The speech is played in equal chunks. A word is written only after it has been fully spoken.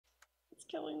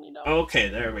killing me, dog. Okay,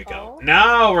 there we go. Oh.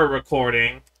 Now we're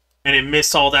recording, and it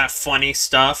missed all that funny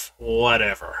stuff.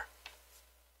 Whatever.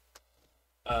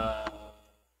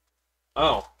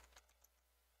 Oh.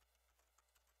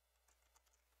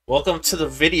 Welcome to the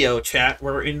video chat.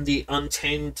 We're in the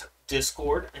Untamed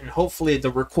Discord, and hopefully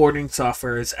the recording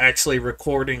software is actually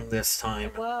recording this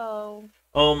time. Whoa.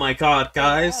 Oh my god,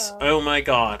 guys. Hello. Oh my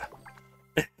god.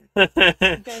 You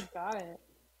guys got it.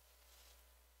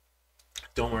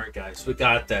 Don't worry, guys. We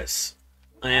got this.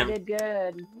 I did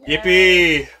good.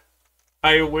 Yippee!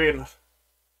 I win.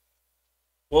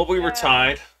 Well, we were Yeah.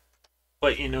 tied,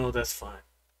 but you know, that's fine.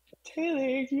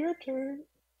 Taylor, your turn.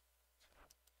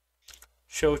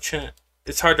 Show chat.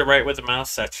 It's hard to write with a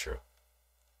mouse, that's true.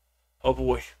 Oh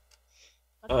boy.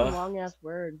 That's a long ass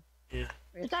word. Yeah.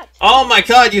 Is that Oh my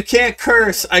god, you can't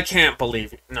curse! I can't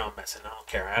believe it. No, I'm messing. I don't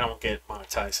care. I don't get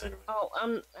monetized anyway. Oh,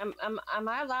 am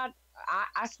I allowed?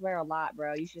 I swear a lot,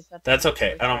 bro. You should set. That's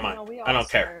okay. I don't mind. No, we I all don't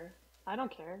care. swear. I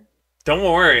don't care. Don't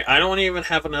worry. I don't even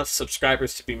have enough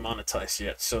subscribers to be monetized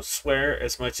yet. So swear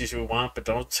as much as you want, but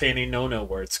don't say any no-no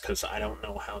words, because I don't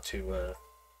know how to,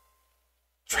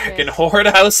 Frickin' horde.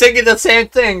 I was thinking the same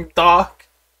thing, Doc.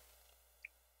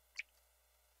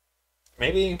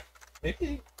 Maybe. I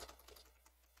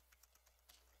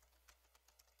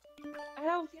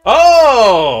don't feel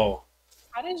Oh!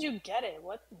 How did you get it?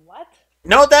 What?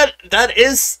 No, that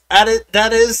is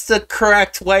the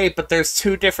correct way, but there's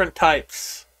two different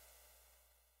types.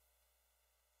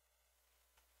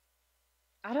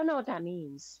 I don't know what that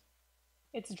means.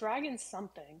 It's dragon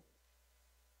something.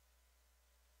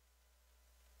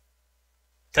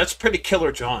 That's pretty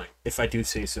killer drawing, if I do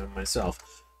say so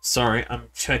myself. Sorry, I'm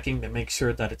checking to make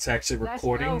sure that it's actually Did I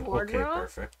recording. spell horde Okay, wrong?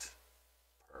 perfect.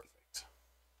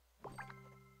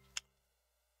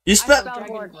 You spelled spelled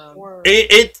Dragon horde wrong. horde.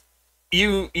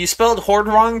 you spelled horde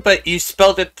wrong, but you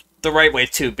spelled it the right way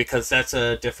too, because that's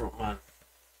a different one.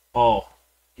 Oh,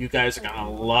 you guys are gonna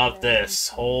love this.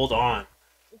 Hold on.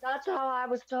 That's how I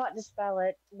was taught to spell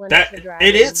it when That it's a dragon.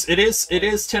 it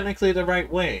is technically the right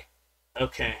way.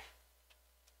 Okay.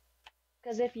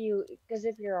 Because if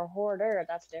you're a hoarder,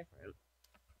 that's different.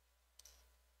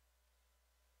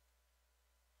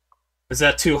 Is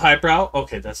that too highbrow?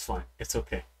 Okay, that's fine. It's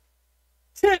okay.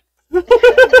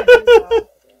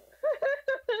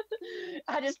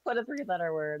 I just put a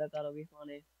three-letter word. I thought it'd be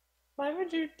funny. Why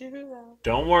would you do that?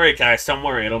 Don't worry, guys. Don't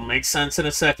worry. It'll make sense in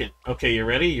a second. Okay, you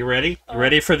ready? You ready? You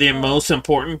ready for the most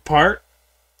important part?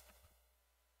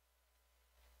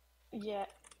 Yeah.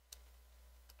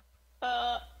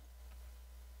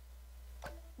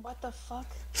 What the fuck?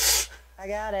 I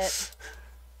got it.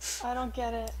 I don't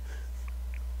get it.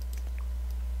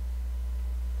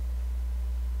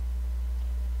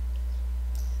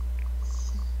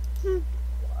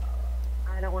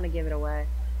 I don't want to give it away.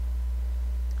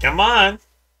 Come on.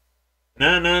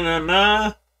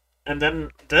 No. And then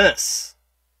this.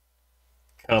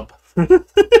 Cub.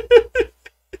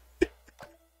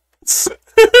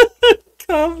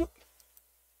 Cub.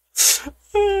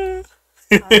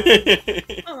 I'm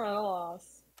at a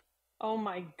loss. Oh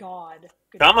my god.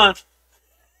 Good Come on.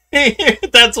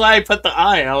 That's why I put the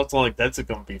eye. I was like, that's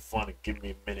gonna be funny. Give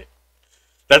me a minute.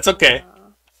 That's okay.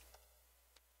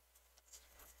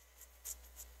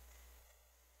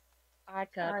 I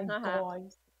cut. My Haha.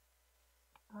 god.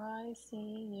 I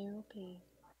see you pee.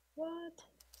 What?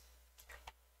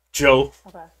 Joe.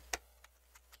 Okay.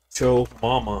 Joe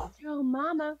Mama. Oh,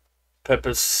 mama.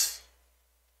 Peppers.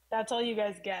 That's all you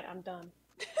guys get. I'm done.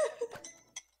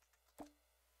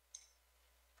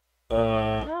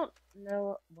 I don't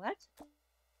know what.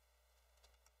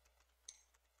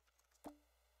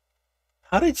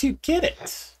 How did you get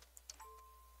it?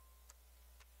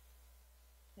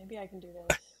 Maybe I can do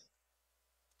this.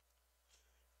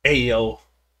 Ayo.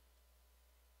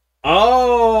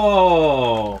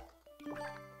 Oh.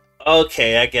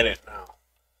 Okay, I get it now.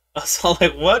 I was all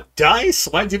like, what dice?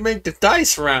 Why'd you make the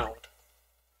dice round?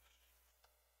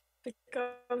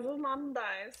 Because of mom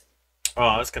dies. Oh,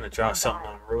 I was gonna draw something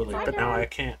unruly, but now I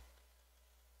can't.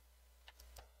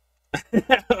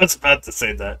 I was about to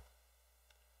say that.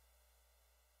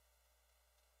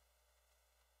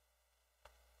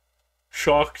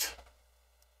 Shocked.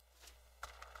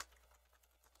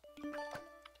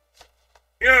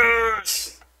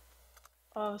 Yes!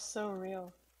 Oh, so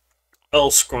real. El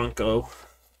Scrunko.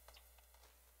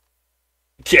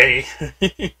 Gay.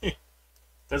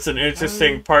 That's an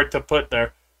interesting part to put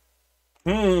there.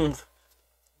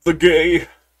 The gay.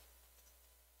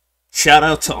 Shout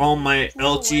out to all my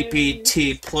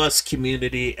LGBT plus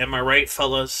community. Am I right,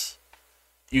 fellas?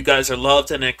 You guys are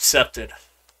loved and accepted.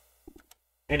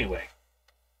 Anyway.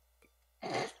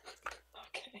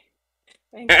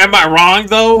 Thanks Am for I that. wrong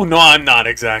though? No, I'm not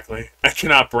exactly. I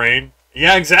cannot brain.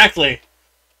 Yeah, exactly.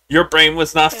 Your brain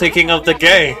was not Okay, thinking let's of the not get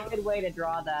gay. wrong. Good way to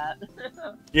draw that.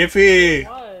 It Yippee!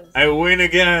 was. I win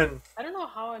again. I don't know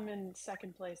how I'm in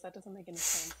second place. That doesn't make any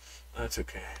sense. That's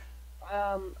okay.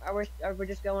 Are we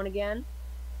just going again?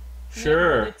 Yeah,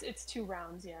 Sure. well, it's 2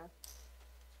 rounds, yeah.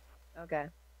 Okay.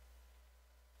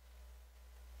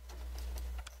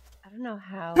 I don't know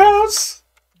how. House.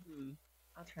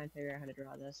 I'll try and figure out how to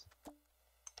draw this.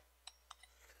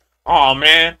 Oh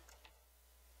man.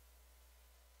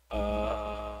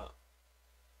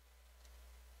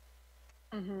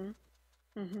 Mm-hmm.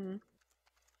 Mm-hmm.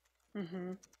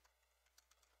 Mm-hmm.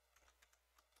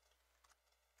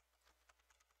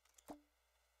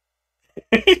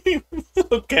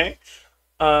 Okay.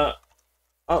 Oh.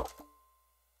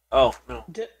 Oh no.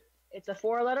 It's a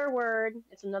 4-letter word.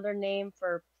 It's another name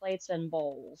for plates and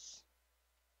bowls.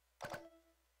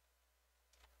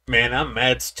 Man, I'm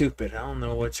mad stupid. I don't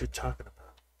know what you're talking about.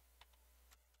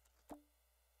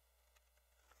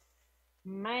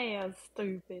 Man,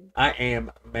 stupid. I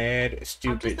am mad I'm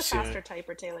stupid. just a faster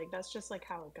typer, Taylor. That's just like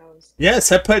how it goes.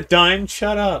 Yes, I put dine.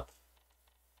 Shut up.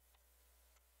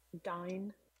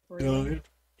 Dine. Really? Dine.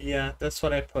 Yeah, that's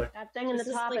what I put. That thing in This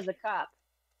the is top like- is a cup.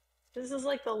 This is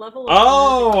like the level of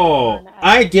Oh, nerd that you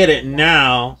I learn get as it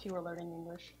now. if you were learning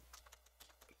English.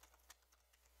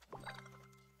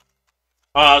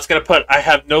 I was gonna put. I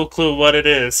have no clue what it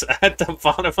is at the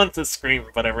bottom of the screen,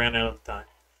 but I ran out of time.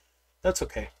 That's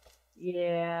okay.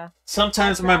 Yeah.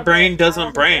 Sometimes my brain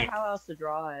doesn't brain. How else to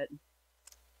draw it?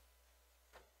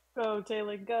 Go,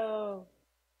 Taylor, go.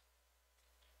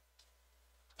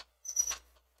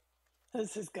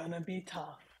 This is gonna be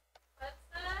tough.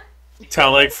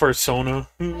 Tell like persona.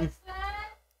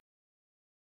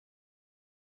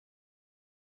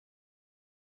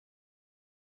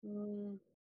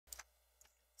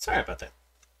 Sorry about that.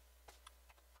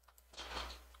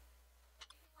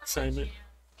 Excitement.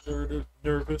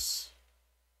 Nervous.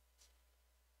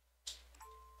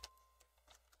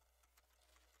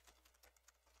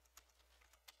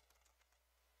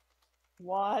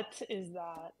 What is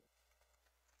that?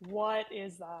 What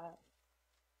is that?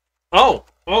 Oh,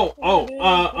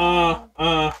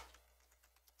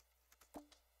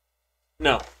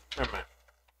 no, never mind.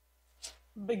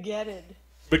 Baguetted.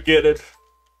 Baguetted.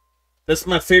 That's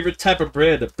my favorite type of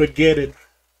bread, baguetted.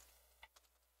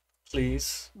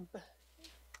 Please.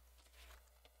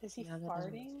 Is he No, that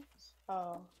doesn't make farting?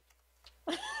 Oh.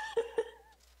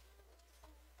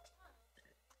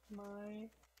 My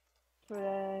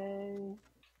friend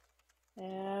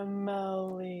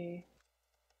Emily.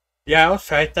 Yeah, I was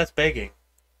right. That's begging.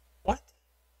 What?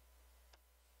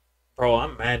 Bro,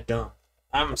 I'm mad dumb.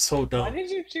 I'm so dumb. Why did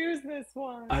you choose this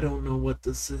one? I don't know what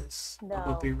this is. No. I'm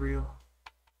gonna be real.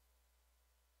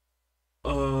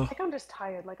 I think I'm just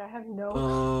tired. Like I have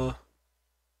no.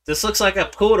 This looks like a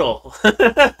poodle.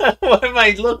 What am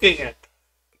I looking at?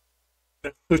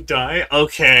 Who die?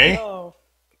 Okay. No.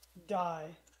 Die.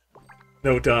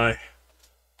 No die.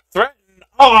 Threaten.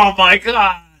 Oh my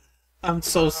god. I'm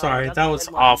so sorry. that's That a was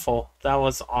good one. awful. That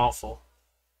was awful.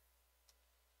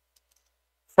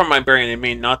 From my brain, I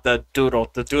mean, not the doodle.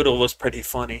 The doodle was pretty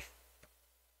funny.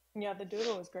 Yeah, the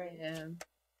doodle was great. Yeah.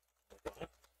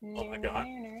 Oh my god.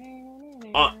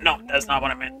 Oh, no, that's not what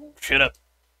I meant. Shut up.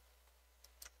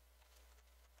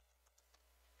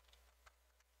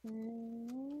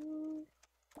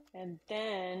 And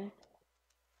then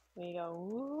we go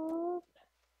whoop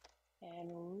and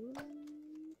whoop.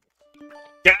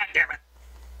 God damn it.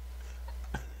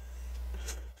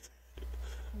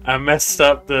 I messed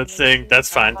up the thing. That's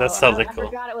fine. That's totally I cool.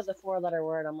 forgot it was a 4-letter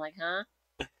word. I'm like, huh?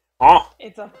 Oh,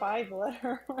 It's a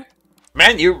 5-letter word.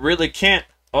 man, you really can't.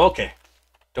 Okay.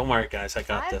 Don't worry, guys. I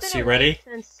got I've this. been You awake ready?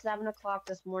 Since 7 o'clock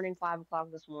this morning, 5 o'clock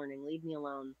this morning. Leave me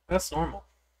alone. That's normal.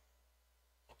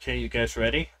 Okay, you guys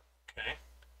ready? Okay.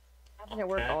 I've been at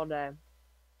work Okay. all day.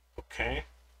 Okay.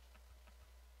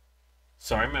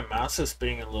 Sorry, my mouse is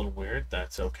being a little weird.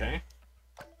 That's okay.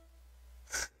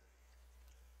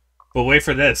 But wait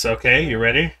for this, okay? You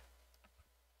ready?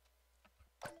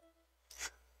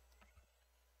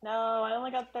 No, I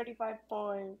only got 35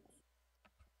 points.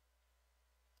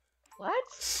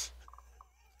 What?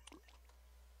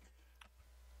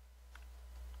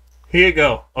 Here you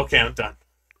go. Okay, I'm done.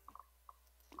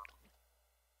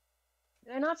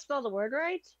 Did I not spell the word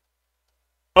right?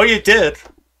 Oh, you did.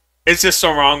 It's just the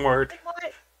wrong word.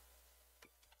 What?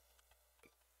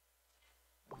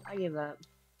 I give up.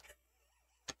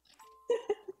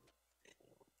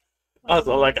 I was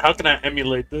like, how can I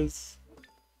emulate this?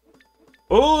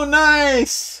 Oh,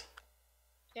 nice!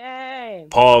 Yay!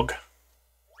 Pog.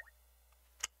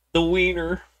 The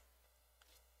wiener.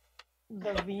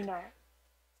 The Vina.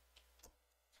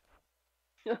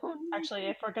 Actually,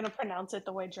 if we're gonna pronounce it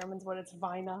the way Germans would, it's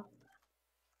Vina.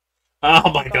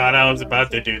 Oh my Like god, I all was the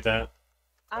about to letters. do that.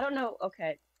 I don't know.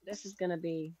 Okay, this is gonna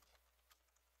be.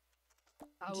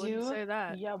 I wouldn't Do say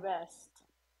that. your best.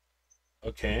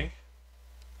 Okay.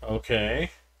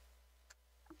 Okay.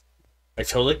 I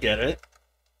totally get it.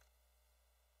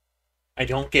 I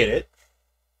don't get it.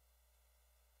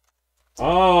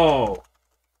 Oh.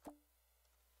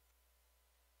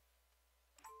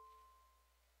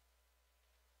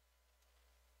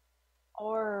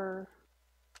 Or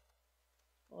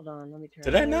Hold on, let me turn.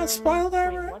 Did I not spell that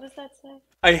wait, right? what does that say?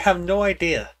 I have no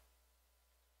idea.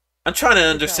 I'm trying to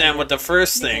You understand probably what the did.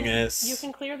 first You thing can, is. You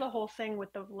can clear the whole thing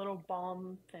with the little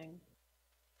bomb thing.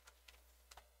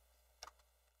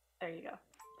 There you go.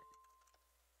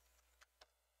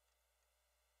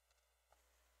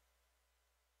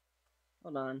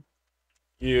 Hold on.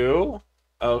 You?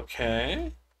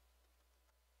 Okay.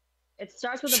 It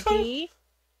starts with a B.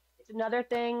 It's another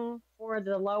thing for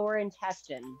the lower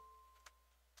intestine.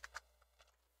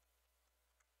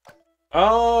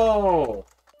 Oh.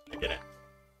 I get it.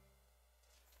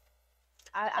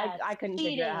 I couldn't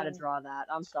figure out how to eating. draw that.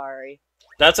 I'm sorry.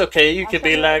 That's okay. You I'll could show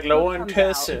be you like when the book low comes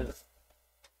out. intestine.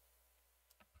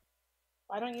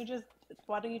 Why don't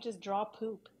you just draw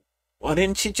poop? Why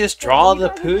didn't you just So draw you the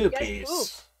guys would just guess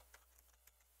poop. poopies?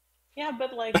 Yeah,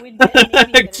 but like we'd get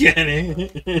maybe get Get it.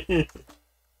 it?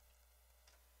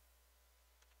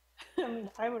 I mean,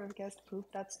 I would have guessed poop.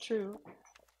 That's true.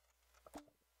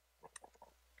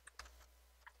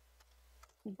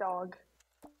 Dog.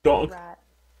 Dog. Rat.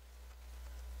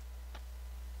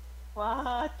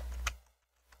 What?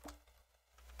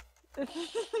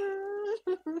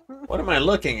 What am I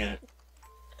looking at?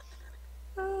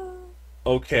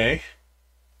 Okay.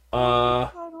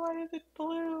 God, why is it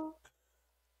blue?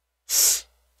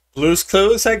 Blue's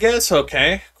Clues, I guess?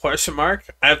 Okay. Question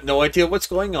mark. I have no idea what's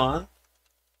going on.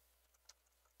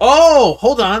 Oh,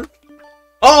 hold on.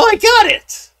 Oh, I got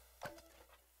it!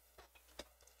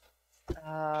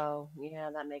 Oh, yeah,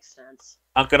 that makes sense.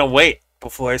 I'm gonna wait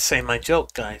before I say my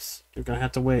joke, guys. You're gonna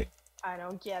have to wait. I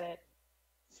don't get it.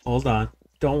 Hold on.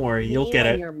 Don't worry, Me you'll get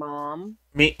and it. your mom.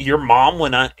 Me, your mom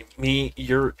when I, me,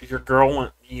 your girl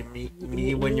when you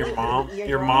me when your mom, Your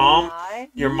your girl mom, and I.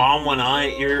 your mom when I,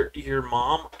 your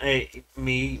mom,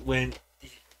 me when,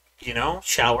 you know,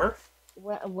 shower.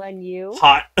 When you.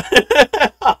 Hot.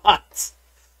 Hot.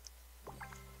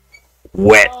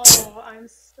 Wet.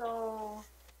 Oh,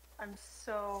 I'm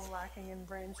so lacking in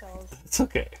brain cells. It's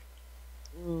okay.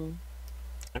 Mm.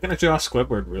 I'm gonna draw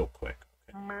Squidward real quick.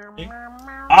 Okay.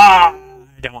 Ah! Ah,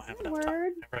 I don't have enough time.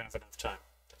 Word. Never have enough time.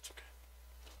 That's okay.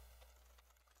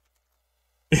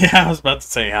 Yeah, I was about to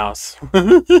say house.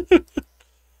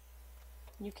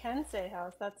 You can say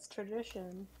house. That's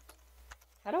tradition.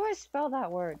 How do I spell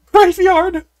that word?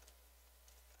 Graveyard.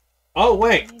 Oh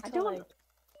You wait. need I to, don't. like,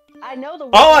 I know the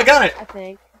word. Oh, I got it. I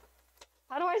think.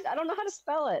 How do I? I don't know how to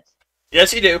spell it.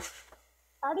 Yes, you do.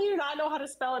 how do you not know how to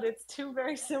spell it? It's two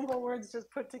very simple words just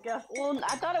put together. Well,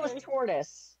 I thought it was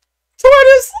tortoise.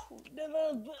 Tortoise.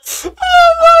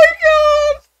 Oh my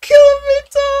god! Killing me,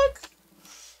 dog.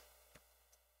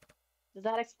 Does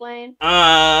that explain?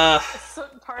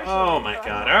 Partially, Oh my but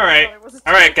I god! don't All know, I right, thought it was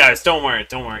all right, guys. Don't worry,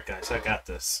 guys. I got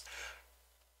this.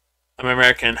 I'm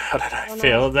American. How did I don't know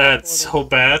feel? how to That's spell so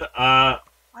bad.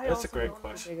 I That's a also great don't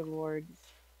know. question. Big of words.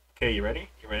 Okay, you ready?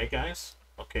 You ready, guys?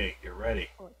 Okay, you're ready.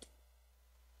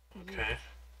 Okay.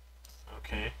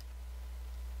 Okay.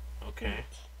 Okay.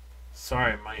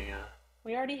 Sorry, my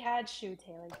We already had shoe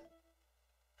tailing.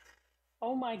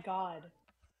 Oh my god.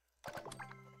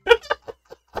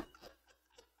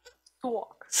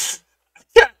 Squawk.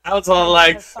 I was all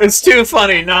like, it's too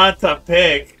funny not to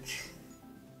pick.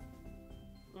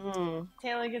 Mm.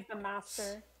 Tailing is the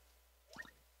master.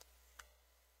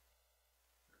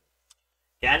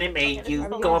 Anime, you Are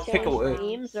we go gonna and pick a change word.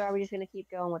 themes, or are we just gonna keep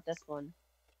going with this one?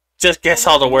 Just guess Well,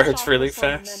 all the we'll finish words off really this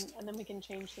one, fast. and then we can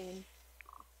change theme.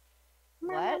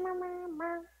 What?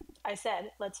 I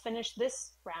said, let's finish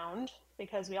this round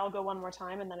because we all go one more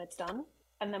time and then it's done,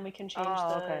 and then we can change Oh,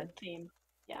 the okay. theme.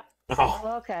 Yeah. Oh,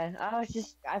 Oh, okay.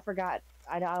 I forgot.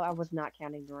 I was not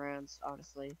counting the rounds,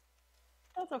 honestly.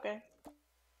 That's okay.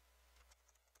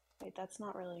 Wait, that's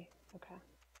not really okay.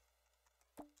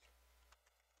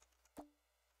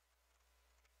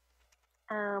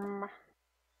 Um.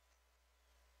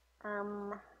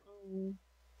 Mm.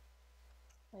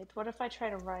 Wait, what if I try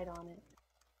to write on it?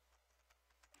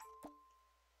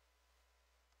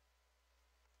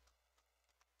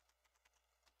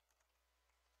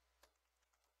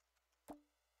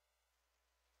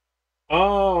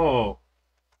 Oh.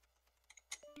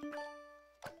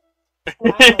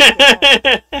 Wow,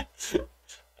 I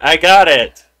I got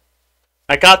it.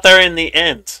 I got there in the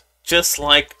end. Just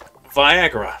like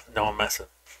Viagra. No, I'm messing.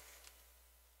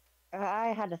 I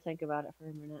had to think about it for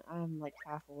a minute. I'm like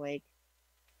half awake.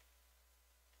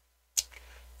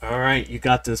 Alright, you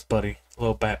got this, buddy.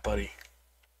 Little bat buddy.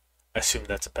 I assume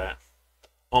that's a bat.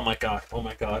 Oh my god. Oh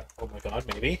my god. Oh my god.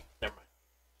 Maybe? Never mind.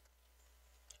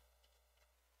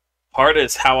 Hard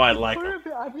is how I like them.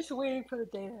 I'm just waiting for the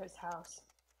day at his house.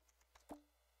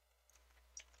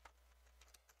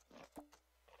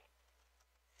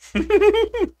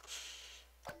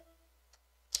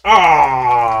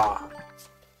 Ah!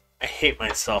 I hate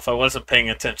myself. I wasn't paying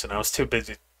attention. I was too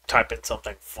busy typing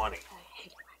something funny.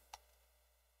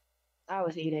 I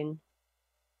was eating.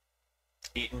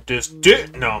 Eating this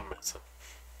dick. No, I'm messing.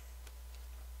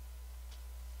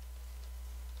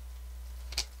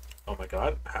 Oh my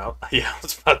god. How? Yeah, I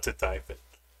was about to type it.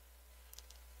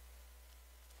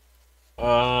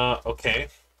 Okay.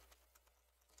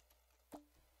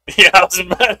 Yeah, I was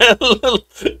about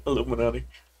Illuminati.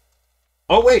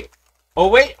 Oh wait. Oh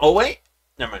wait. Oh wait.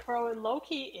 Never mind. Bro, it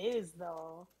low-key is,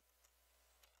 though.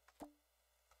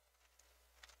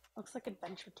 Looks like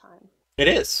Adventure Time. It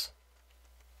is.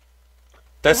 It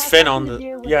That's has Finn on something the...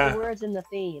 to do with Yeah. the words in the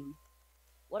theme.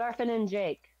 What are Finn and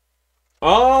Jake?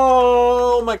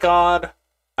 Oh my god.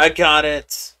 I got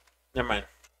it. Never mind.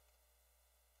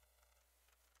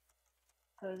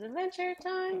 It's Adventure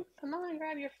Time. Come on,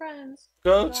 grab your friends.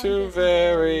 Go Go on to distant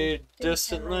very distant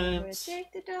distant lands. lands.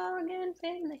 Jake the dog and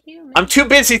Finn the human. I'm too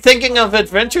busy thinking of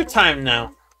Adventure Time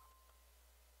now.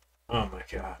 Oh my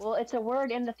god. Well, it's a word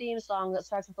in the theme song that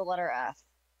starts with the letter F.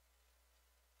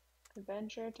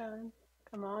 Adventure Time.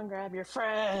 Come on, grab your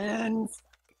friends.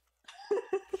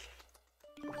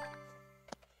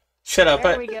 Shut up.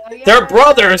 There we go. They're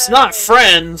brothers, Yay! not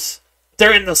friends.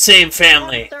 They're in the same Yeah,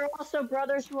 family. but they're also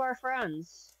brothers who are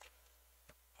friends.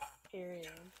 Period.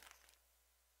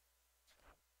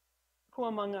 Who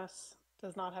among us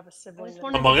does not have a I sibling? just that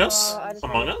wanted Among to Us? draw, I just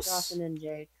Among wanted to Us? draw Finn and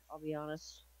Jake, I'll be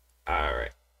honest.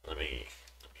 Alright. Let me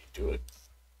do it.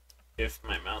 If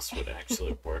my mouse would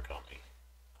actually work on me.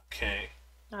 Okay.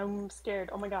 I'm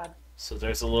scared. Oh my god. So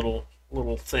there's a little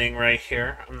thing right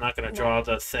here. I'm not gonna draw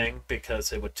the thing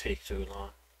because it would take too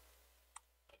long.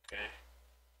 Okay.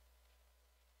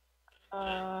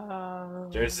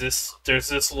 There's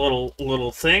this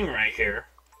little thing right here,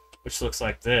 which looks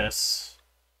like this.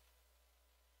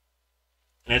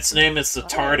 And its name is the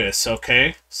TARDIS,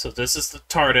 okay? So this is the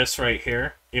TARDIS right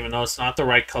here, even though it's not the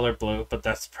right color blue, but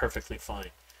that's perfectly fine.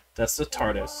 That's the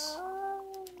TARDIS.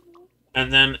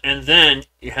 And then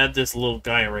you had this little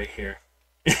guy right here.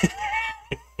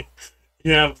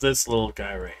 You have this little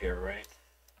guy right here, right?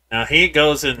 Now he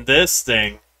goes in this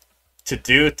thing to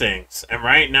do things, and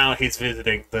right now he's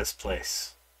visiting this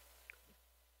place.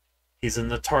 He's in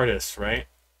the TARDIS, right?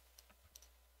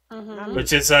 Mm-hmm.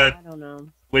 Which is I don't know.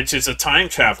 a time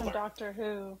traveler. Doctor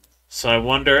Who. So I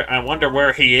wonder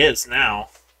where he is now.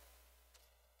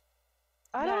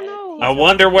 I don't know. I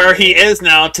wonder where he is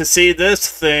now to see this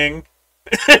thing.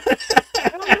 I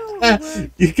don't know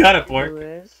where You got it, Who boy.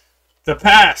 is. The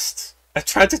past. I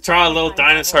tried to draw a little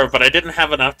dinosaur, but I didn't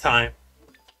have enough time.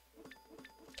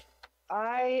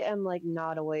 I am like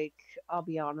not awake, I'll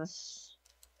be honest.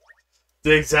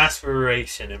 The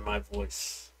exasperation in my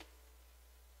voice.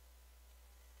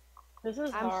 This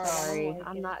is I'm hard. sorry. I don't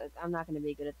I'm like not gonna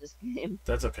be good at this game.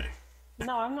 That's okay. it.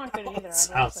 No, I'm not good either. I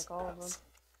Sounds don't like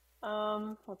all of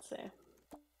them. Let's see.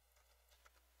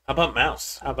 How about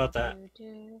mouse? How about that?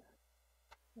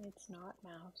 It's not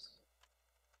mouse.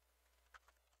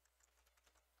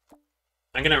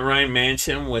 I'm gonna rhyme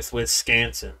Mansion with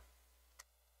Wisconsin.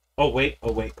 Oh wait,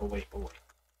 oh wait, oh wait, oh wait.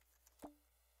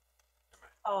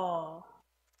 Oh.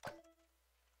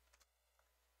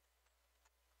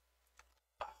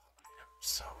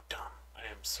 So dumb. I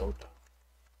am so dumb.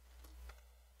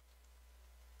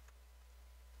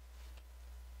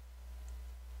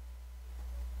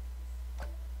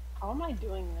 How am I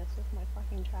doing this with my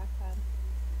fucking trackpad?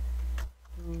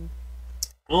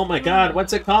 Oh my god,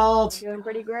 what's it called? Doing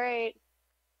pretty great.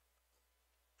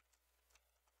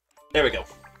 There we go.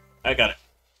 I got it.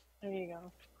 There you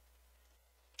go.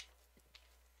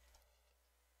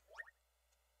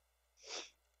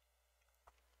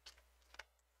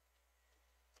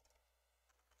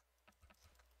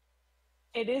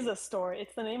 It is a store.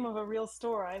 It's the name of a real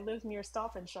store. I live near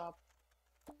Stop and Shop.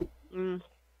 Mm.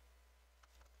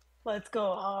 Let's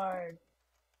go hard.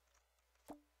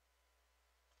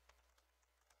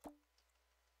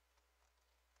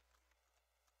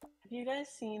 Have you guys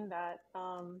seen that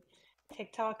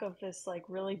TikTok of this like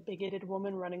really bigoted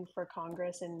woman running for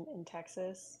Congress in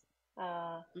Texas.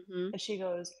 Mm-hmm. And she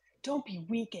goes, "Don't be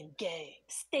weak and gay.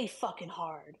 Stay fucking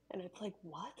hard." And it's like,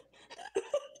 what?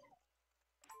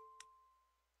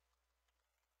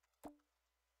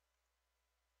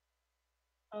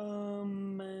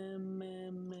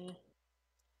 Meh.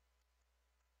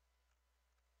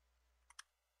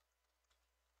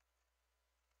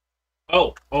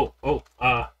 Oh, Oh,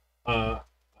 uh,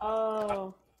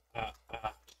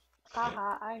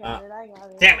 haha, I got it, I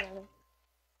got it, damn I got it.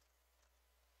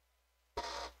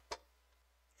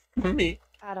 it. Me.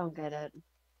 I don't get it.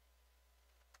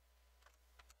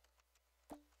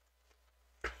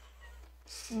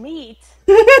 Meat?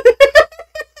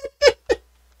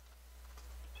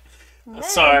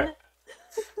 Sorry. Men?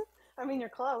 I mean, you're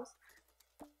close.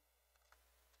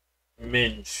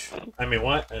 Minge. I mean,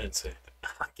 what? I didn't say it.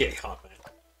 Get caught, man.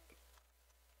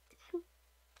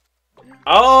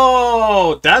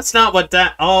 Oh, that's not what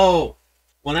that. Oh,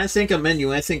 when I think of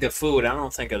menu, I think of food. I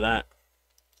don't think of that.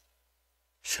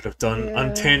 Should have done Yeah.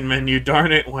 Untamed menu.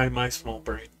 Darn it! Why my small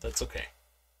brain? That's okay.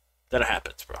 That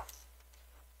happens, bro.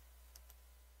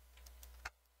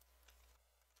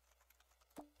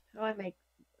 How do I make?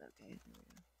 Okay. There we go.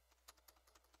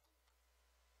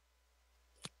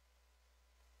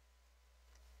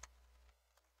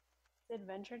 It's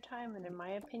Adventure Time, and in my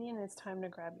opinion, it's time to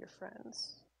grab your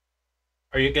friends.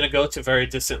 Are you gonna go to very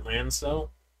distant lands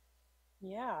though?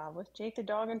 Yeah, with Jake the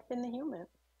dog and Finn the human.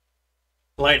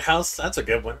 Lighthouse. That's a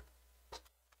good one.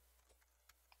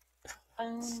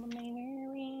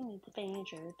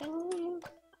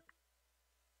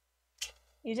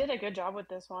 You did a good job with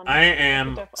this one. I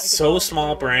am I could so tell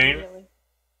small right away brain. immediately.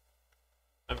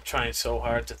 I'm trying so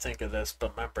hard to think of this,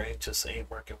 but my brain just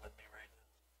ain't working with me right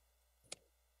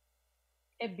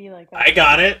It'd be like now. that. I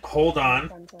got it. Hold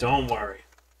on. Don't worry.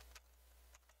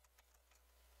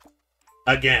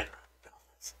 Again.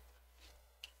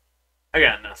 I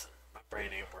got nothing. My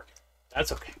brain ain't working.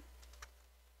 That's okay.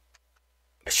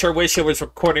 I sure wish I was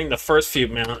recording the first few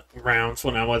rounds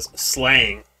when I was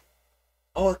slaying.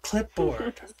 Oh, a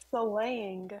clipboard.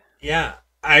 Slaying. Yeah.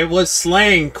 I was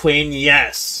slaying, Queen,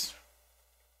 yes.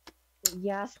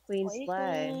 Yes, Queen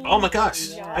Slay. Oh my gosh.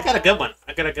 Yeah. I got a good one.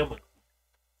 I got a good one.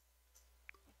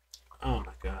 Oh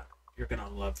my god. You're gonna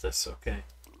love this, okay?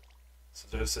 So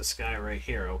there's this guy right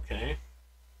here, okay?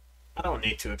 I don't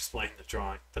need to explain the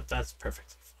drawing, but that's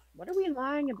perfectly fine. What are we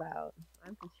lying about?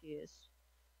 I'm confused.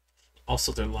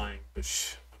 Also, they're lying, but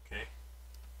shh, okay?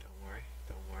 Don't worry,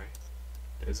 don't worry.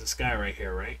 There's this guy right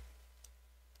here, right?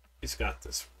 He's got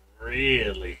this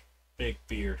really big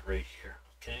beard right here,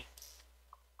 okay?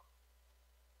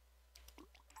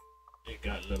 You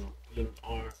got little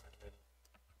arm and little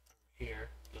here,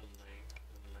 little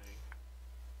leg.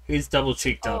 He's double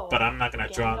cheeked up, but I'm not gonna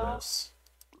draw Gandalf? this.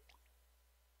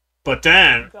 But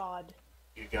then God.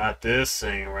 you got this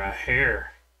thing right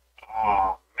here.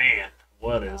 Oh man,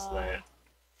 what is that?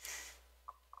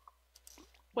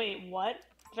 Wait, what?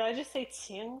 Did I just say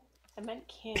Ting? I meant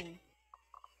King.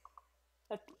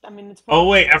 I mean, it's. Oh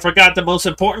wait, I forgot the most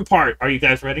important part. Are you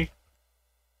guys ready?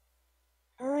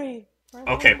 Hurry.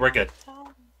 Okay, we're good.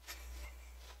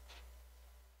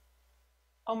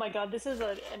 Oh my god, this is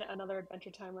another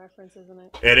Adventure Time reference, isn't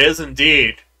it? It is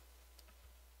indeed.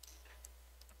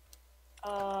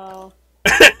 Oh.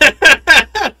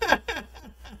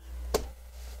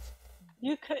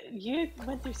 You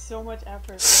went through so much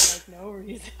effort for like no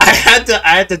reason. I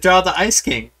had to draw the Ice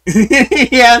King.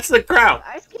 Yeah, it's the crown.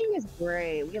 Ice King is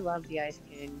great. We love the Ice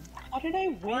King. How did I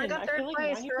win? Oh, I got third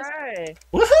place. 90%, Hooray!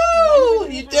 Woohoo!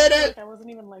 90% You of did it, it! I wasn't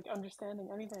even like understanding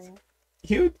anything.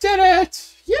 You did it!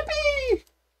 Yippee!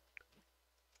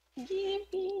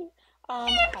 Yippee!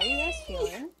 How you guys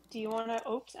feeling? Do you want to?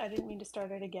 Oops, I didn't mean to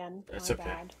start it again. That's My okay.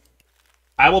 bad.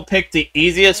 I will pick the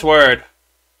easiest word.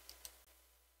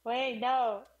 Wait,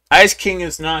 no. Ice King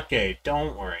is not gay.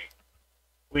 Don't worry.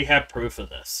 We have proof of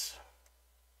this.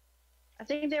 I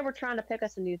think they were trying to pick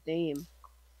us a new theme.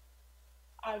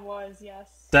 I was, yes.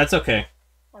 That's okay.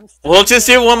 I'm still We'll just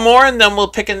do one more and then we'll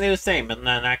pick a new theme and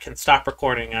then I can stop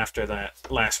recording after that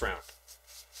last round.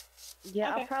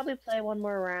 Yeah, Okay. I'll probably play one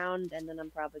more round and then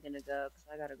I'm probably gonna go because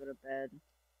I gotta go to bed.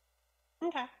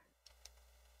 Okay.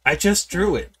 I just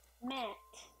drew it. Matt.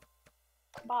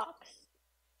 Box.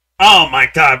 Oh my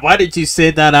god, why did you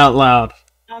say that out loud?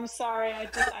 I'm sorry,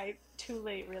 I too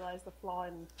late realized the flaw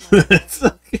in my It's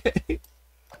okay.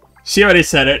 She already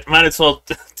said it. Might as well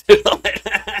do it.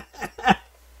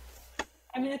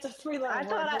 I mean, it's a three-letter I word.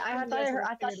 thought Hopefully you guys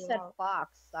I thought figured she it said out.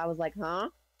 fox. I was like, huh?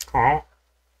 Huh?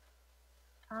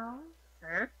 Huh?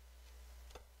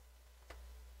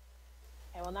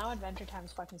 Okay, well now Adventure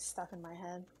Time's fucking stuck in my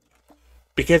head.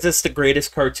 Because it's the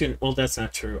greatest cartoon. Well, that's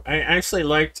not true. I actually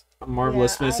liked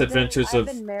Marvelous Yeah, Misadventures I've of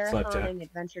been Flapjack. marathoning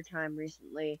Adventure Time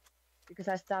recently because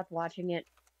I stopped watching it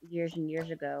years and years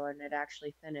ago and it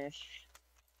actually finished.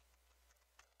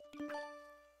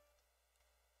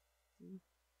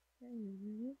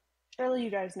 Surely you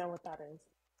guys know what that is.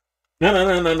 No,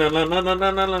 no, no, no, no, no, no,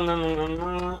 no, no, no, no,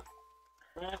 no, no.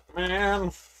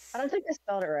 Man. I don't think I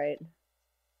spelled it right.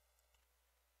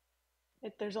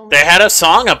 There's only They had one a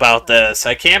song Adventure about Time. this.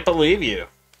 I can't believe you.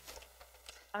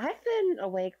 I've been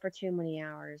awake for too many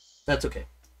hours. That's okay.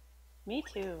 Me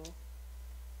too.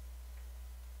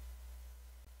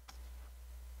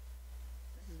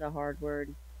 This is a hard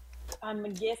word. I'm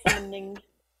guessing.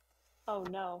 Oh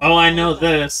no. Oh, I What know is that?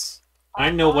 this.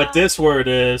 I know what this word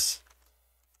is.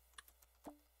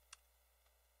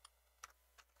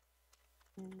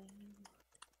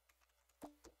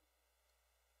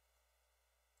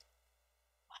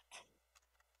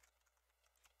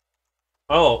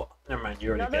 Oh, never mind. You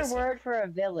already Another guessed it. word for a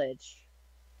village.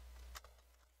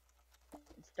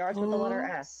 It starts with the letter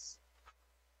Huh? S.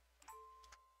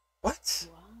 What?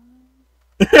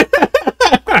 What?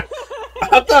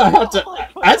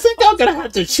 I think I'm gonna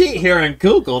have to cheat here and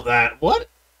Google that. What?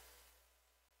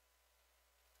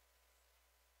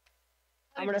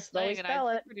 I'm gonna slowly spell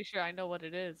I'm it. pretty sure I know what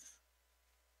it is.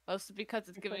 Mostly because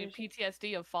it's giving me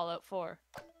PTSD of Fallout 4.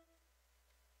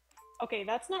 Okay,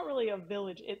 that's not really a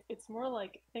village. It's more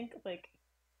like think like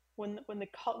when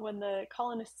the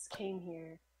colonists came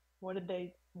here, what did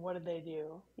they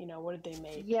do? You know, what did they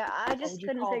make? Yeah, I What just would you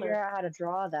couldn't call figure their... out how to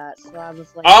draw that, so I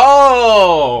was like,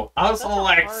 Oh, I was That's all a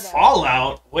like hard ass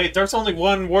Fallout. Wait, there's only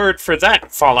one word for that in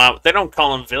Fallout. They don't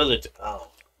call them village. Oh.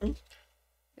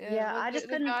 yeah, I just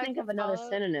couldn't guy think of from another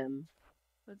Fallout, synonym.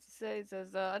 What's it say? It says,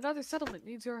 another settlement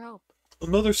needs your help.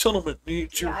 Another settlement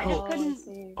needs your Yeah, I just help. couldn't.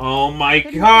 see. Oh my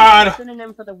Couldn't think of god! a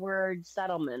synonym for the word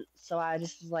settlement, so I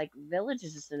just was like, village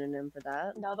is a synonym for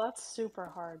that. No, that's super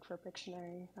hard for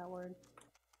Pictionary, that word.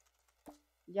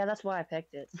 Yeah, that's why I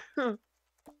picked it.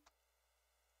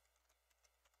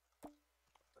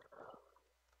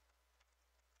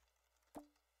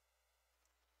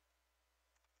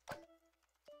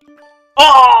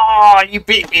 Oh, you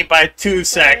beat me by 2 Oh.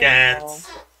 seconds.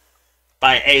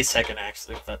 By a second,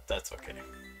 actually, but that's okay.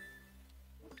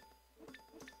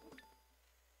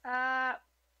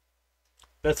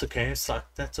 That's okay. I suck.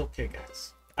 That's okay,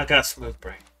 guys. I got a smooth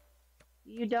brain.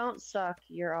 You don't suck.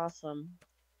 You're awesome.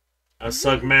 I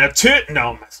suck mad tit. No,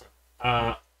 I'm messing.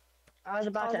 I was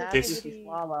about to ask This- you if you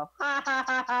swallow.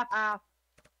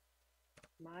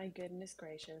 My goodness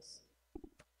gracious.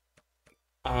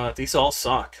 These all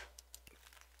suck.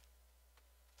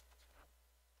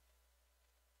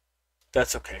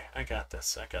 That's okay. I got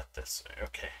this. I got this.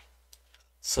 Okay.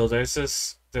 So there's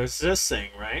this thing,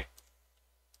 right?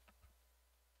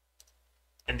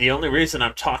 And the only reason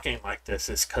I'm talking like this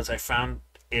is because I found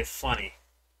it funny.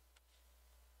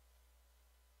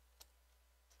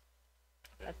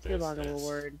 That's too long of a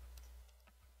word.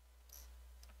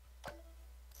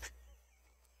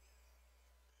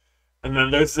 And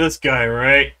then there's this guy,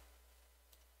 right?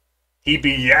 He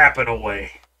be yapping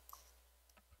away.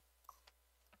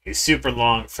 He's super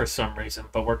long for some reason,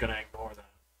 but we're gonna ignore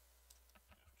that.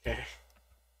 Okay.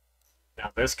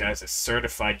 Now this guy's a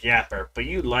certified yapper, but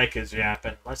you like his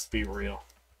yapping, let's be real.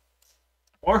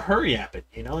 Or her yapping,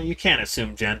 you know? You can't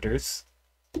assume genders.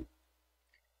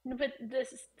 No, but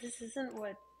this isn't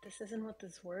what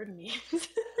this word means.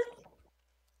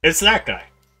 It's that guy.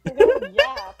 I don't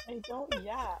yap. I don't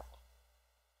yap.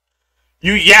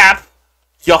 You yap,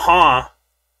 yaha,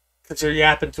 because you're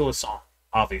yapping to a song,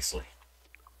 obviously.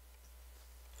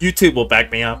 YouTube will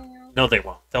back me up. No, they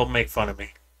won't. They'll make fun of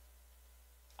me.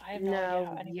 I have no idea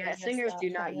how anybody yeah, gets singers that do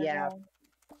not from their yap. job.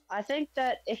 I think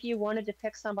that if you wanted to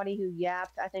pick somebody who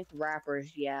yapped, I think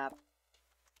rappers yap.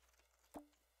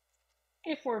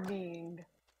 If we're being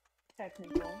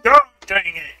technical. Oh, dang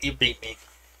it. You beat me.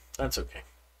 That's okay.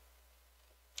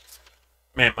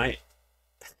 Man,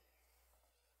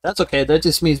 that's okay. That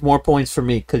just means more points for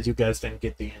me because you guys didn't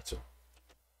get the answer.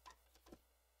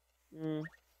 Mm.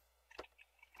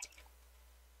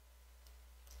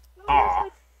 Aw.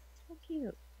 Like, so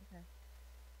cute. Okay,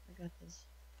 I got this.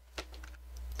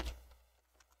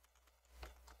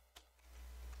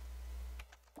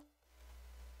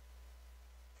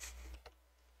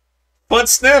 Butt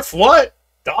sniff? What?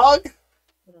 Dog?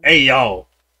 Hey, yo.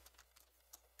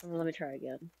 Let me try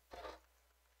again.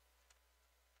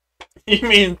 You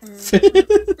mean...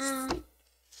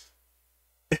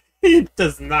 It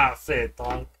does not fit,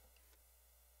 dog.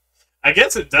 I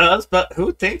guess it does, but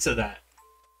who thinks of that?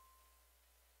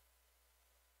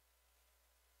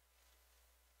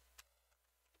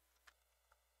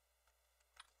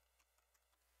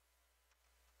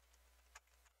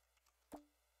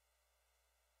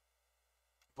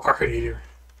 Heart eater.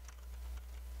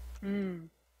 Hmm.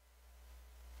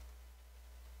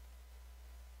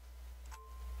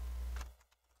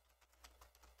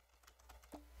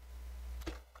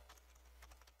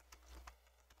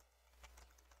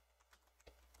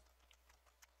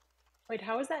 Wait,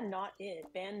 how is that not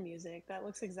it? Band music. That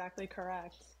looks exactly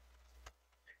correct.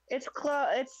 It's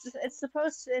close. It's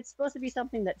supposed to be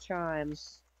something that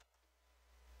chimes.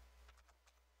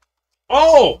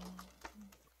 Oh!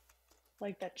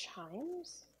 Like that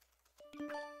chimes?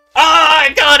 Ah, I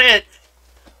got it!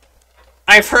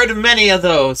 I've heard of many of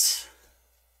those.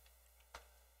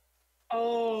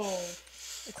 Oh,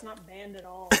 it's not band at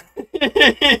all.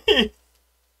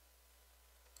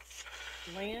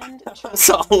 Land chimes. It's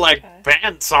all like Okay.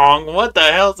 band song. What the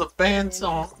hell's a band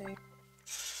song? Interesting.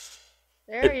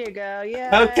 There you go.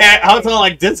 Yeah. Okay, I was all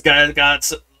like, this guy's got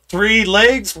 3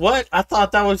 legs? What? I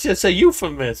thought that was just a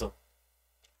euphemism.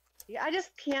 Yeah, I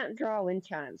just can't draw wind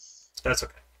chimes. That's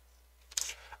okay.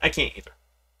 I can't either.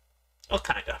 Well,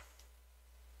 kinda.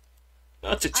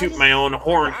 Not to toot my own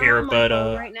horn I'm here, on my but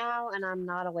phone right now, and I'm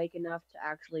not awake enough to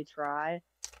actually try.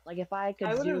 Like if I could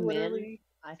I would have zoom in, literally.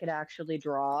 I could actually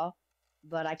draw,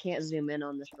 but I can't zoom in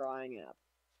on this drawing app.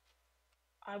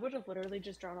 I would have literally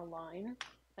just drawn a line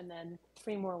and then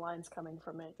 3 more lines coming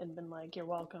from it and been like, "You're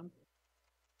welcome."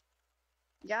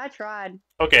 Yeah, I tried.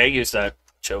 okay, use that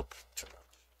choke.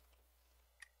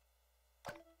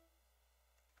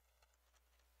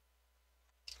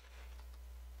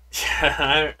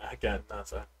 Yeah, I got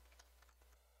nothing.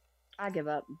 I give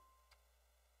up.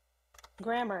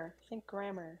 Grammar. Think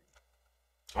grammar.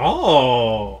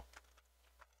 Oh!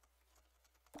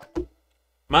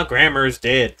 My grammar is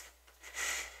dead.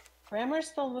 Grammar's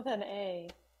spelled with an A,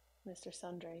 Mr.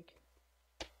 Sundrake.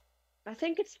 I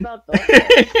think it's spelled both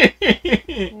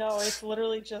ways. No, it's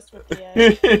literally just with the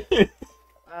A.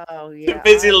 Oh yeah. I'm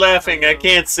busy laughing, I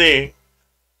can't see.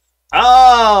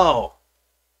 Oh!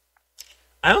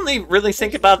 I only really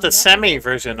think about the semi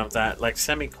version of that, like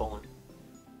semicolon.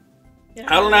 Yeah.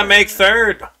 How did I make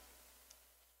third?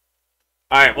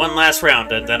 Alright, one last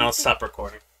round and then I'll stop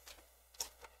recording.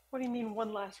 What do you mean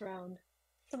one last round?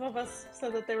 Some of us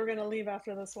said that they were gonna leave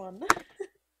after this one.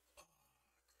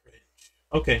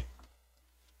 Okay.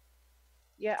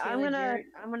 Yeah, Taylor,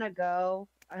 I'm gonna go.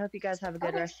 I hope you guys have a good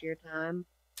Okay. rest of your time.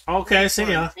 Okay, see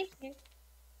ya. Thank you.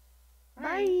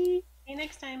 Bye. See you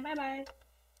next time. Bye bye.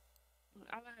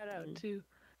 I'm gonna head out too.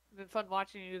 It's been fun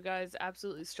watching you guys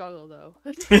absolutely struggle though.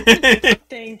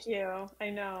 Thank you. I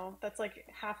know. That's like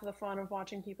half of the fun of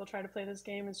watching people try to play this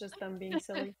game is just them being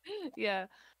silly. Yeah.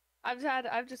 I've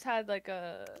just had like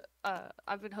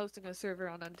I've been hosting a server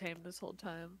on Untamed this whole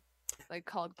time. Like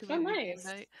called Community Game nice.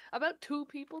 Night. About 2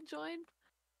 people joined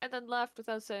and then left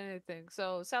without saying anything.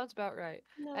 So sounds about right.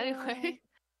 No. Anyway.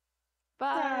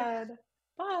 Bye. Sad.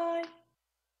 Bye.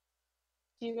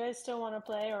 Do you guys still want to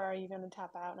play, or are you going to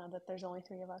tap out now that there's only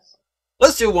 3 of us?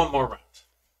 Let's do one more round.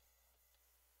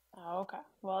 Oh, okay.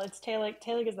 Well, it's Taylor.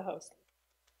 Taylor is the host.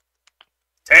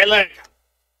 Taylor!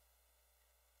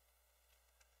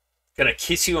 Gonna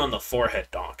kiss you on the forehead,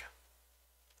 dog.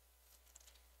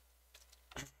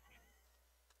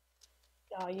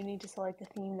 Oh, you need to select a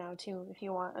theme now, too, if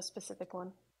you want a specific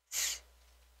one.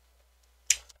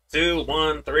 2,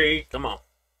 1, 3, come on.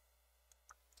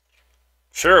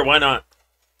 Sure, why not?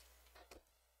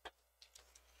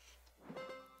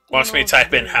 Watch me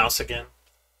type in house again.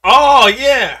 Oh,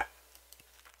 yeah!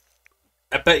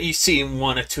 I bet you've seen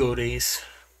 1 or 2 of these.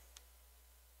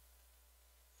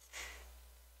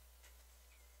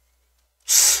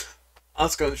 I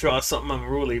was going to draw something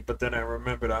unruly, but then I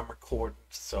remembered I'm recording,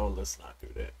 so let's not do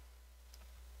that.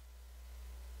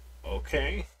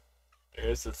 Okay.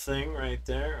 There's the thing right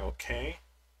there. Okay.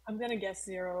 I'm going to guess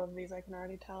 0 of these, I can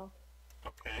already tell.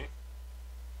 Okay.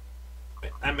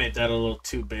 I made that a little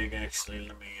too big, actually.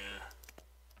 Let me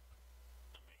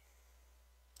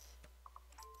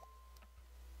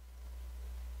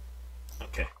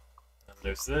okay. And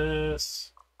there's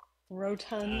this.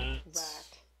 Rotund That's-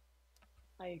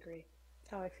 rat. I agree.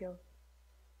 That's how I feel.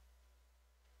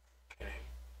 Okay.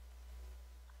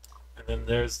 And then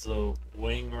there's the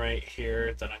wing right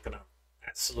here that I'm gonna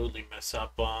absolutely mess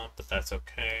up on, but that's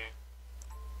okay.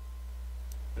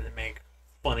 And they make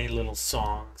funny little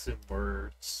songs and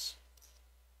words.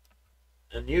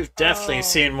 And you've definitely Oh.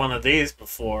 seen one of these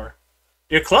before.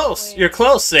 You're close. Wait. You're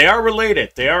close. They are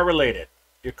related. They are related.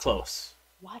 You're close.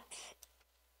 What?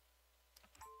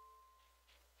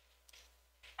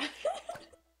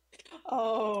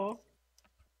 Oh.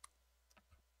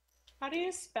 How do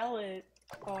you spell it?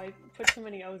 Oh, I put too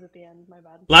many O's at the end. My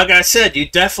bad. Like I said, you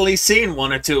definitely seen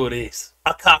 1 or 2 of these.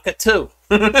 A cockatoo.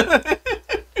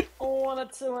 Oh,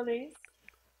 want two of these?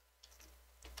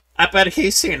 I bet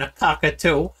he's seen a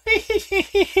cockatoo.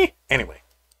 Anyway.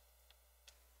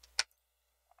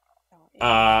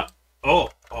 Oh, oh,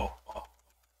 oh.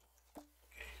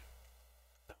 Okay.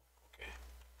 Okay.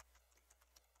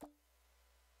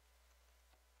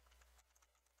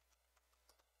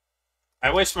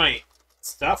 I wish my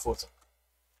stuff was.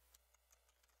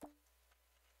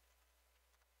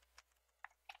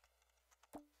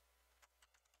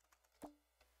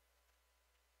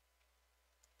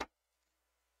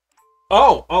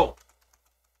 Oh, oh.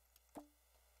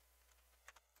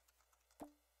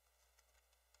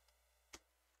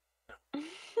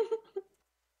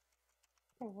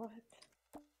 What?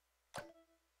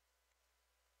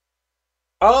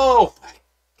 Oh my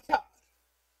god.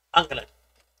 I'm gonna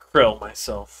krill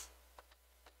myself.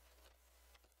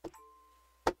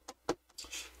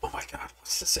 Oh my god,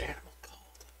 what's this animal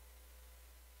called?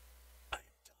 I am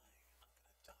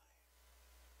dying.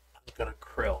 I'm gonna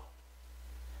krill.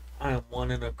 I am one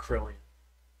in a krillion.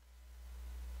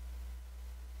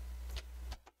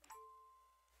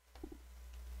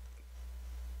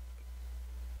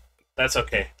 That's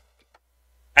okay.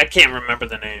 I can't remember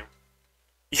the name.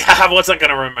 Yeah, I wasn't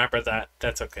gonna remember that.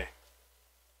 That's okay.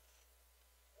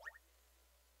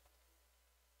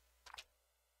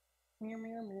 Meow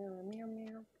meow meow meow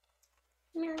meow.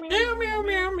 Meow meow meow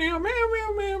meow meow meow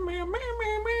meow meow meow.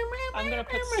 I'm gonna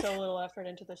put so little effort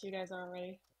into this. You guys aren't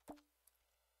ready.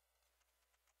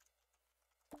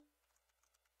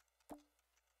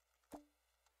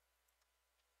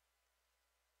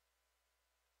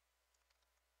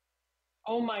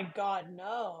 Oh my god,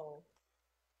 no.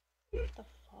 What the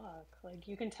fuck? Like,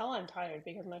 you can tell I'm tired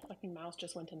because my fucking mouse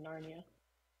just went to Narnia.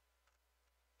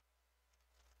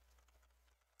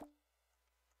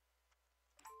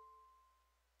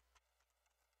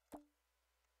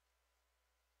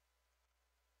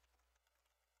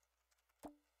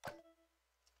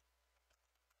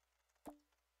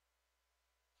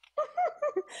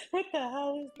 What the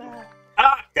hell is that?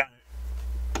 Ah, got it.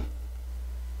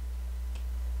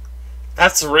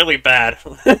 That's really bad.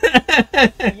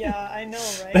 Yeah, I know,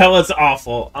 right? That was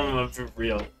awful. I'm gonna be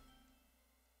real.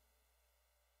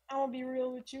 I'm gonna be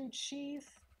real with you, Chief.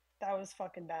 That was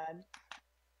fucking bad.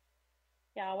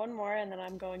 Yeah, one more and then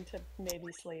I'm going to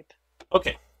maybe sleep.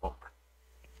 Okay.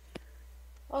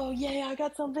 Oh yeah, I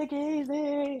got something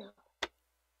easy.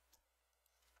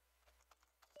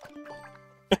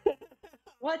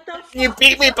 What the fuck? You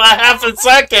beat me by half a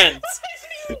second.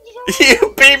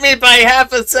 You beat me by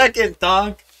half a second,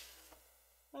 dog.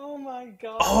 Oh my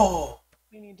god. Oh.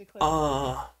 We need to click.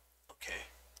 Okay.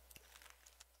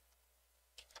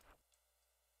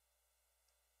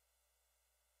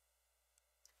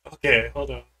 Okay,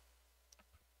 hold on.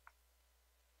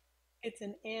 It's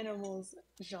an animals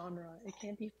genre. It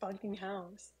can't be fucking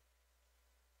house.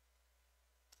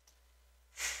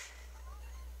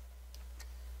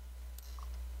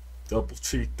 Double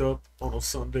cheeked up on a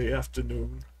Sunday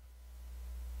afternoon.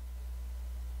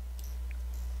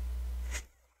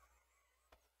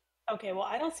 Okay, well,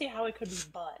 I don't see how it could be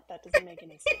but. That doesn't make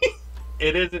any sense.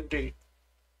 It is indeed.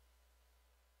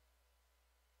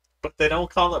 But they don't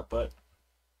call it butt.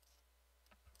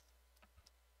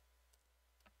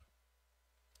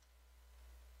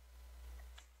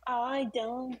 I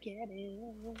don't get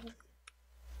it.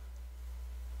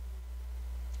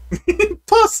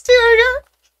 Posterior.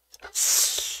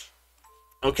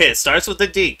 Okay, it starts with a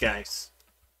D, guys.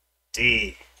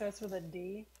 D. Starts with a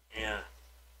D. Yeah.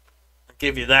 I'll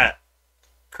give you that.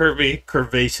 Curvy,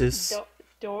 curvaceous.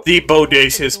 The Bodacious,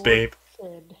 bodacious babe.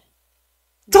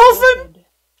 Dolphin!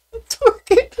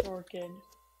 Torkid. Orchid.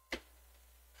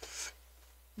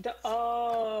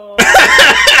 Oh!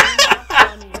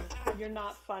 You're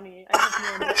not funny. I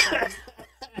have no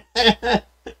understand.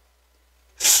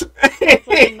 It's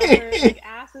like another, like,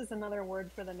 ass is another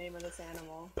word for the name of this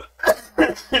animal.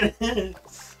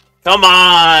 Come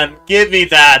on, give me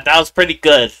that. That was pretty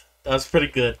good. That was pretty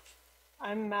good.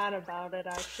 I'm mad about it,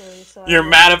 actually. So You're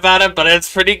mad about it, but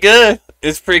it's pretty good.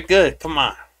 It's pretty good. Come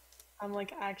on. I'm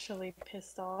like actually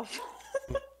pissed off.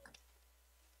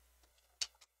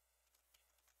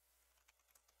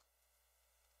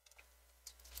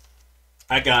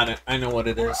 I got it. I know what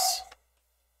it is.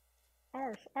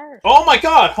 Arf, arf. Oh my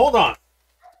god, hold on.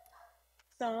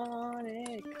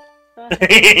 Sonic.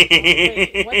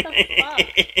 Wait, what the fuck?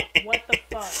 What the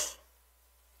fuck?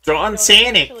 John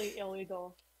Sonic. That's actually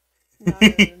illegal.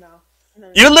 No.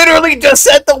 You literally just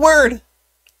said the word.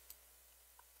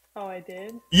 Oh, I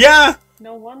did? Yeah.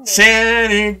 No wonder.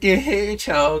 Sonic the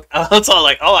Hedgehog. I was all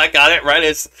like, oh, I got it right.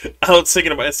 I was thinking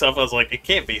to myself, I was like, it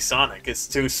can't be Sonic. It's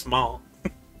too small.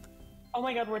 Oh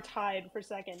my god, we're tied for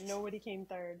second. Nobody came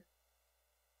third.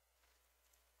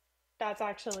 That's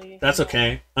actually That's annoying.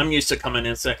 okay. I'm used to coming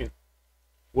in second.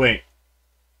 Wait,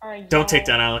 Alright, don't take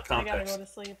y'all. that out of I gotta go context. to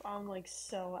sleep. I'm like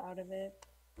so out of it.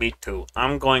 Me too.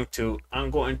 I'm gonna do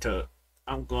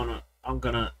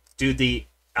the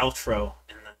outro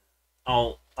and then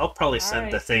I'll probably send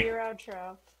the Alright, see thing. your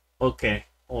outro. Okay,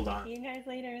 hold on. See you guys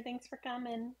later. Thanks for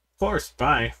coming. Of course,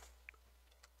 bye.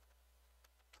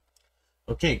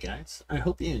 Okay, guys, I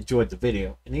hope you enjoyed the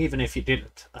video, and even if you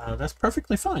didn't, that's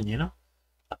perfectly fine, you know?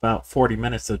 About 40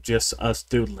 minutes of just us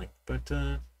doodling. But,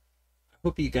 I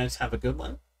hope you guys have a good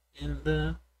one,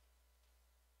 and,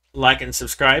 like and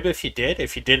subscribe if you did.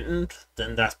 If you didn't,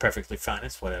 then that's perfectly fine,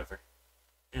 it's whatever.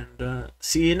 And,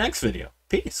 see you next video.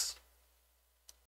 Peace.